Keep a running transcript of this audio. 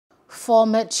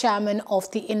former chairman of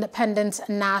the Independent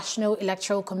National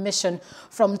Electoral Commission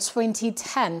from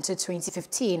 2010 to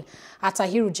 2015,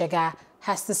 Atahiru Jega,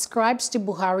 has described the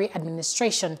Buhari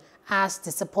administration as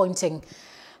disappointing.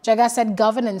 Jega said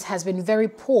governance has been very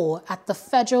poor at the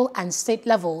federal and state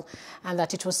level and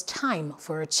that it was time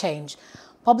for a change.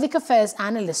 Public affairs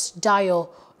analyst Dayo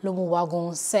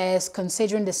Lumuwagun says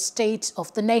considering the state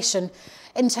of the nation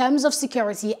in terms of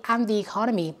security and the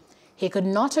economy, he could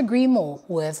not agree more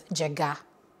with Jega.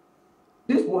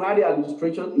 This Buhari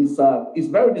administration is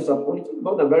very disappointing,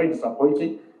 not very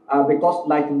disappointing, because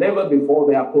like never before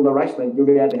they have polarized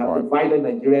Nigeria, they have divided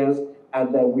Nigerians,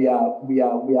 and we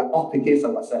are up against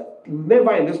ourselves.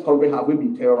 Never in this country have we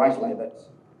been terrorized like this.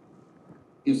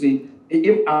 You see,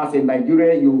 if as a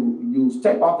Nigerian you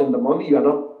step out in the morning, you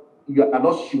are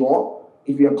not sure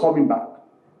if you are coming back,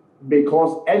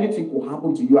 because anything could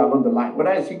happen to you along the line,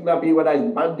 whether it's kidnapping, whether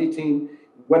it's banditing,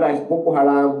 whether it's Boko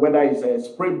Haram, whether it's a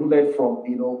spray bullet from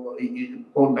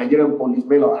from Nigerian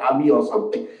policemen or army or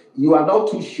something. You are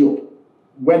not too sure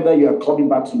whether you are coming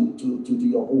back to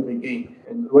your home again.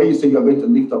 And when you say you are going to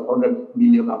lift up 100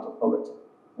 million out of poverty,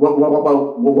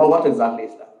 what exactly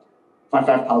is that?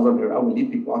 5,000 naira will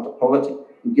lead people out of poverty.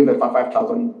 You give them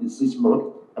 5,000 in 6 months,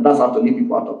 and that's how to lead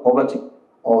people out of poverty.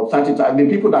 Or 30 times. The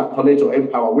people that collect your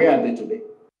empower, where are they today?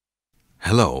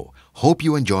 Hello, hope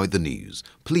you enjoyed the news.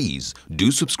 Please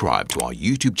do subscribe to our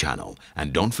YouTube channel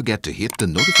and don't forget to hit the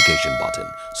notification button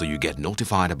so you get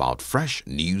notified about fresh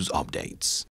news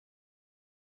updates.